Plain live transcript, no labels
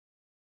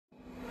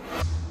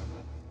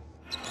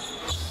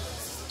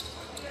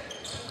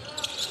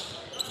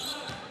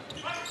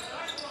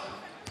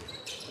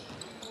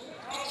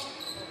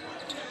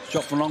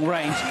Shot from long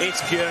range,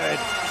 it's good.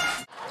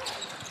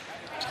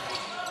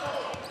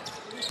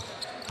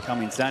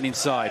 Cummings down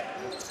inside.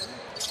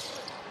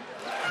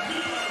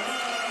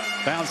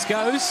 Bounce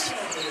goes.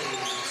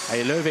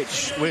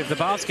 Halilovic with the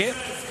basket.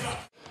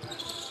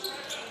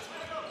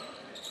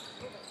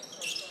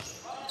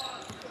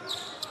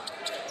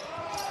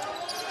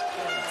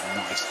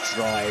 Nice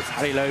drive.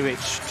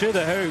 Halilovic to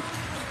the hoop.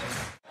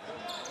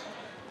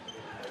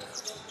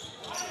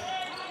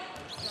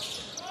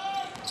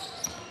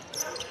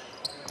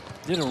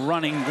 Little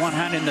running, one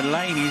hand in the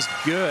lane, he's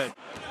good.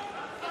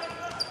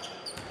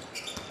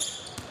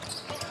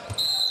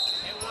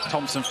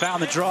 Thompson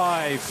found the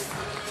drive.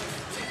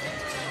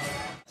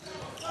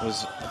 It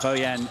was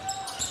Bojan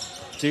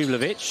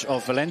Dublovic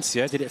of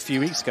Valencia, did it a few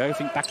weeks ago, I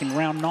think back in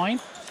round 9.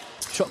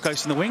 Shot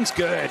goes from the wings,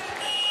 good.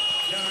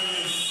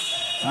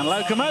 And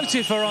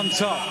Lokomotiv are on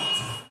top.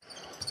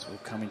 So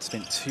Cummings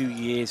spent 2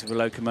 years with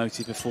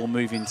Lokomotiv before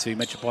moving to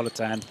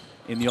Metropolitan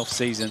in the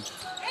off-season.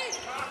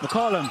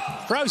 McCollum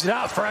throws it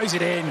up, throws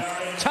it in.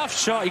 Tough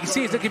shot, you can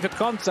see he's looking for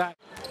contact.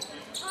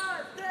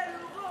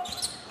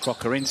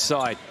 Crocker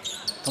inside.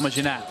 Tomer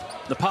Ginat,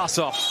 the pass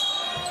off.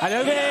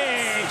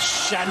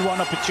 Halilovic, and one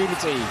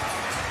opportunity.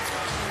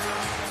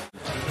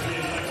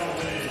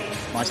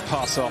 Nice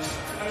pass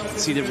off.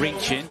 See the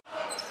reach in.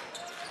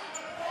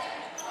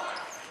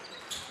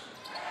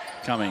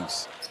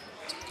 Cummings.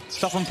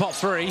 Stop on pot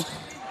 3.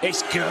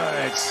 It's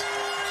good.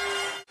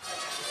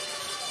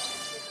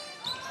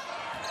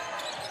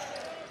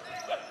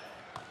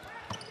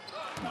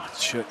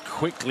 Marchuk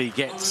quickly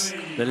gets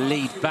the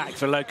lead back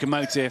for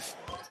Lokomotiv.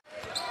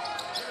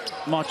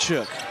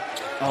 Marchuk.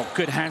 Oh,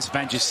 good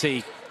handspan, you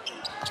see.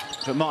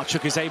 But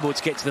Marchuk is able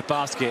to get to the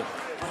basket.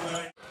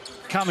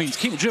 Cummings,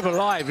 keep the dribble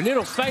alive. A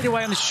little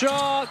fadeaway on the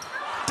shot.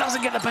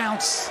 Doesn't get the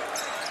bounce.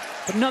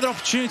 But another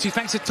opportunity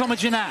thanks to Tomer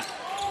Ginat.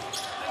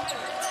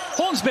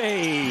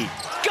 Hornsby.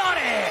 Got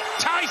it.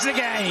 Ties the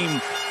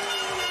game.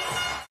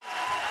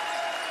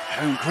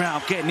 Home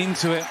crowd getting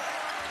into it.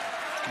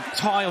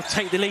 Ty will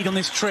take the lead on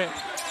this trip.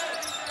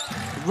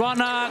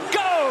 Runner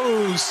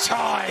goes.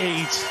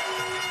 Tied.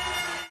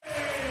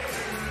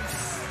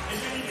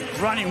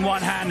 Running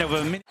one hand over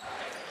a minute.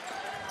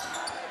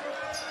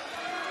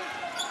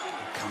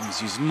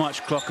 Cummings use as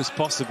much clock as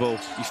possible.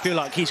 You feel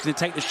like he's going to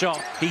take the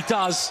shot. He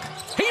does.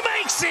 He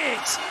makes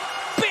it!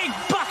 Big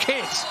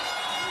bucket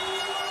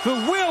for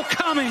Will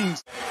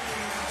Cummings.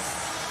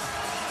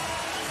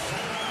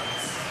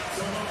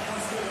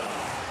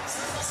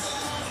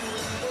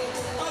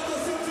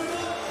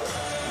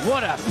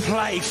 What a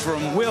play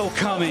from Will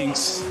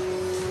Cummings.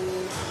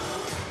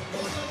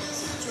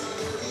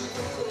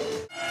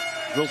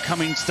 Will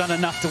Cummings done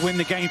enough to win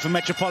the game for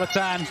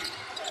Metropolitan.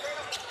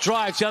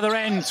 Drives the other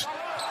end.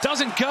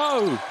 Doesn't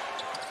go.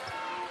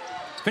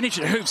 Finish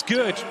at hoops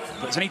good,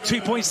 but it's only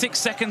 2.6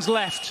 seconds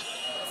left.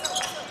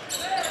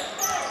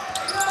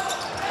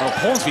 Oh,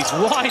 Hornsby's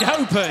wide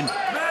open.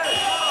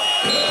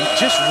 He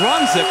just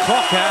runs the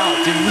clock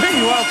out. Did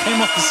really well, came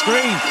off the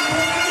screen.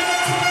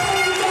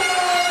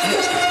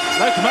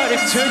 Lokomotiv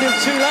too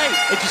late.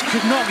 It just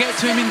could not get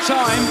to him in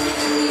time.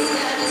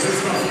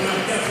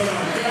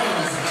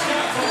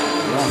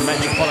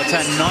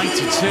 Metropolitan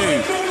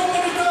 92.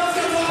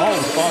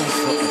 Hold on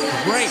for a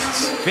great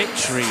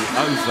victory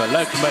over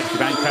Lokomotiv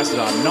Kuban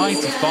Krasnodar,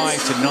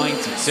 95 to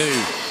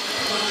 92.